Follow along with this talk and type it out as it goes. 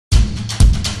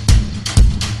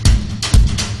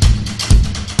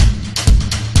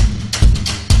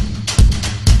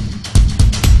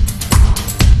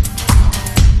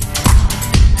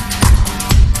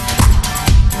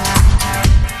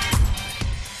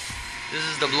This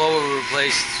is the blower we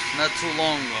replaced not too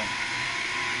long ago.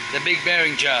 The big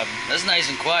bearing job. That's nice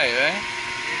and quiet, right?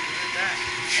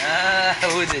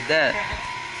 Who did that?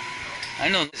 I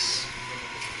know this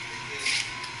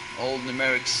old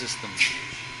Pneumatic system.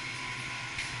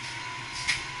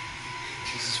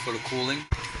 This is for the cooling.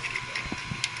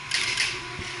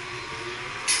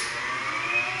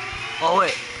 Oh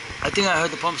wait, I think I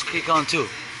heard the pumps kick on too.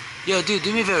 Yo dude,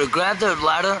 do me a favor, grab the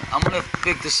ladder. I'm gonna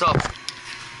pick this up.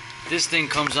 This thing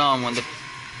comes on when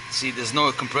see, there's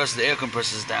no compressor, the air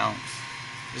compressor's down.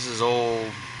 This is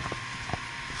old,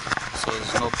 so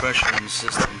there's no pressure in the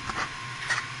system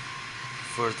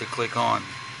for it to click on.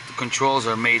 The controls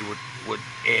are made with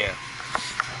air.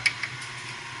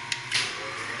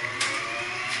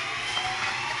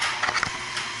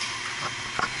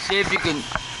 See if you can,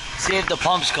 see if the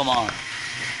pumps come on.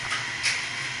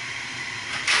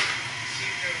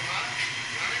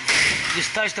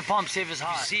 Just touch the pump, see if it's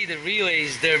hot. You see the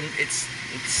relays,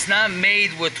 it's not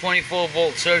made with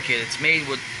 24-volt circuit. It's made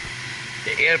with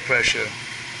the air pressure.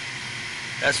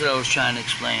 That's what I was trying to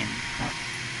explain.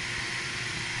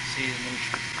 See,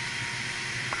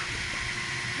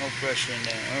 no pressure in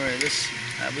there. All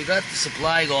right, we got the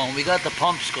supply going. We got the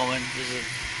pumps going. There's a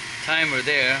timer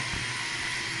there,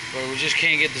 but we just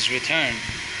can't get this return.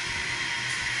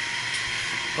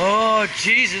 Oh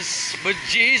Jesus! But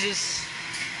Jesus!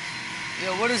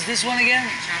 Yo, what is this one again?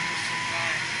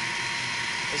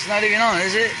 It's not even on,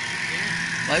 is it?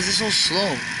 Yeah. Why is it so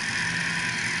slow?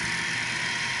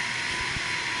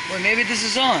 Wait, maybe this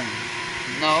is on.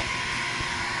 No.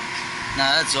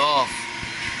 Nah, that's off.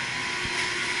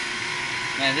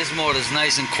 Man, this motor's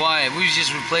nice and quiet. We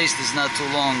just replaced this not too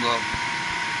long ago.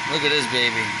 Look at this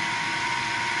baby.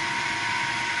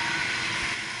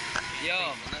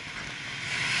 Yo.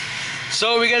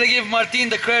 So we gotta give Martin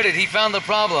the credit. He found the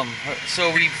problem.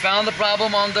 So we found the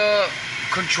problem on the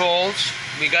controls.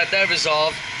 We got that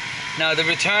resolved. Now the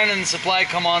return and the supply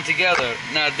come on together.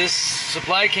 Now this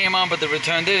supply came on, but the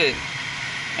return did it.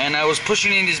 And I was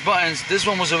pushing in these buttons. This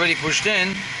one was already pushed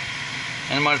in,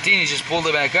 and Martini just pulled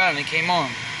it back out and it came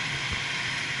on.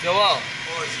 Joel,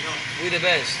 we the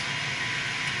best.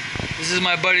 This is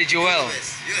my buddy Joel.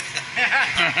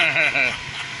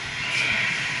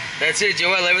 That's it,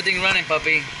 Joel. Everything running,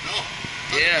 puppy. No.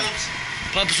 Yeah.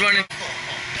 Pumps running.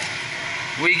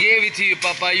 We gave it to you,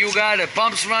 Papa. You got it.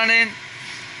 Pumps running. Is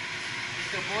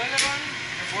the boiler running?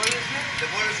 The boiler's good? The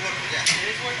boiler's working, yeah. It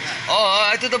is working? Yeah. Oh,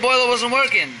 I thought the boiler wasn't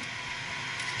working.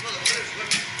 No, the boiler's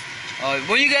working.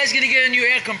 When are you guys going to get a new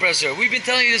air compressor? We've been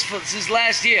telling you this since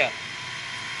last year.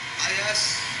 I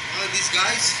asked one of these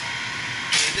guys,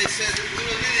 and they said we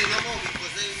don't need it no more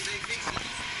because they fixed it.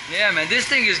 Yeah, man, these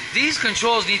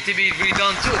controls need to be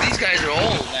redone too. These guys are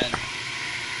old, man.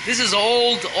 This is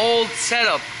old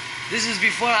setup. This is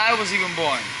before I was even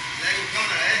born.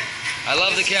 I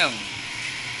love the camera.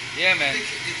 Yeah, man. You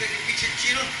take a picture of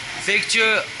Chino?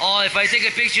 Picture? Oh, if I take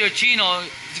a picture of Chino,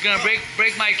 it's gonna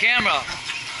break my camera.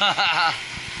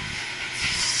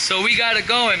 So we got it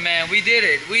going, man. We did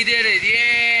it. We did it.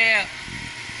 Yeah.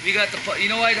 We got the. You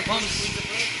know why the pumps?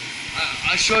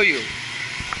 I'll show you.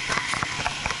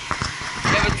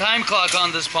 We have a time clock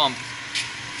on this pump.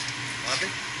 What?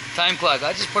 Time clock.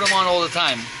 I just put them on all the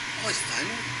time. Oh, it's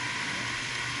timer?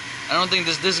 I don't think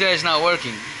this guy's not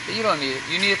working. But you don't need it.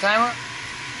 You need a timer?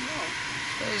 No.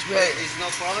 It's no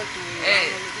problem to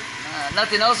hey,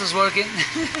 nothing else is working.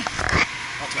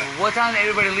 Okay. What time did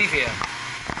everybody leave here?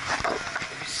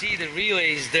 You see the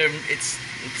relays,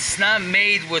 it's not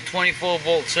made with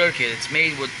 24-volt circuit. It's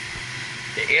made with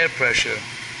the air pressure.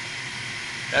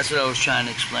 That's what I was trying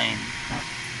to explain.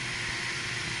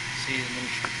 See,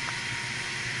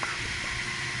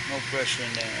 no pressure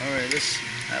in there. All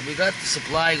right, we got the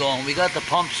supply going. We got the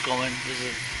pumps going. There's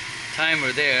a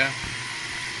timer there,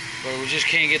 but we just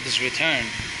can't get this return.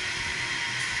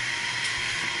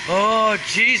 Oh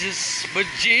Jesus! But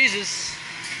Jesus!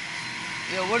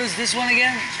 Yo, what is this one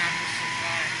again?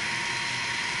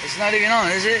 It's not even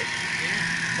on, is it?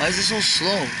 Yeah. Why is it so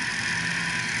slow?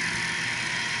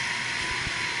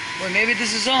 Wait, maybe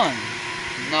this is on.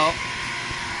 No.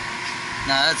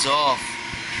 Nah, that's off.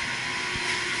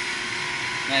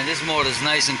 Man, this motor's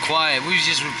nice and quiet. We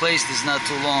just replaced this not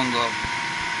too long ago.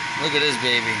 Look at this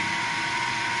baby.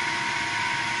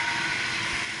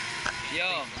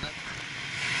 Yo.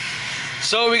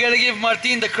 So we gotta give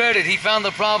Martin the credit. He found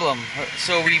the problem.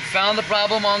 So we found the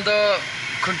problem on the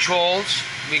controls.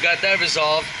 We got that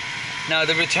resolved. Now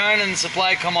the return and the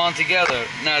supply come on together.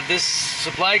 Now this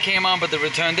supply came on, but the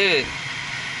return did it.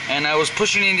 And I was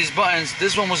pushing in these buttons.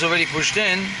 This one was already pushed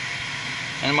in,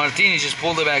 and Martini just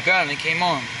pulled it back out and it came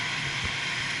on.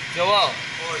 Joel,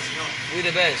 Oh, señor. We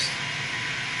the best.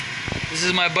 This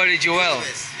is my buddy Joel.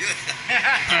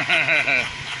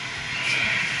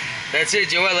 That's it,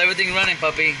 Joel. Everything running,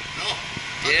 puppy. No.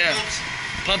 Yeah.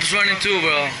 Pump's running too,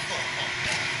 bro.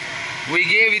 We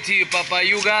gave it to you, Papa.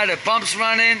 You got it. Pump's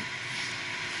running. Is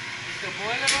the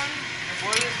boiler running? The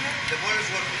boiler's good? The boiler's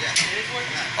working, yeah. It is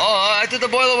working? Yeah. Oh, I thought the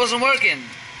boiler wasn't working.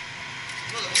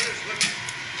 No, the boiler's working.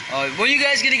 When you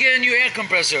guys gonna get a new air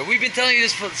compressor? We've been telling you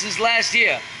this since last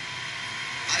year.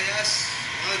 I asked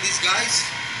one of these guys,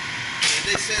 and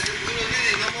they said we don't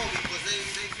need it no more because they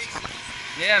fixed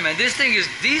it. Yeah, man.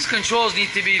 These controls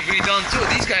need to be redone too.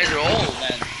 These guys are old,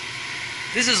 man.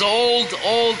 This is old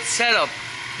setup.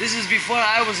 This is before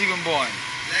I was even born.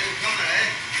 Like your camera,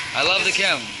 eh? I love the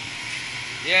camera.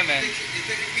 Yeah, man. You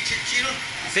take a picture, Chino?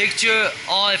 Picture.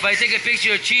 Oh, if I take a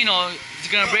picture of Chino, it's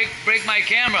gonna break my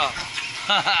camera.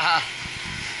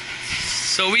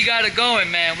 So we got it going,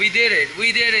 man. We did it.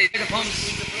 We did it. The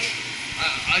pumps.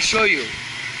 I'll show you.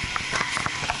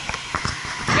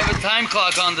 We have a time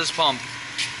clock on this pump.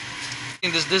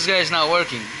 This guy's not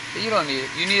working. But you don't need it.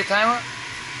 You need a timer?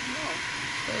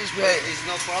 It's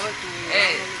no problem to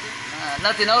Hey,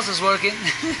 nothing else is working.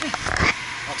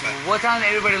 Okay. What time did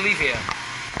everybody leave here?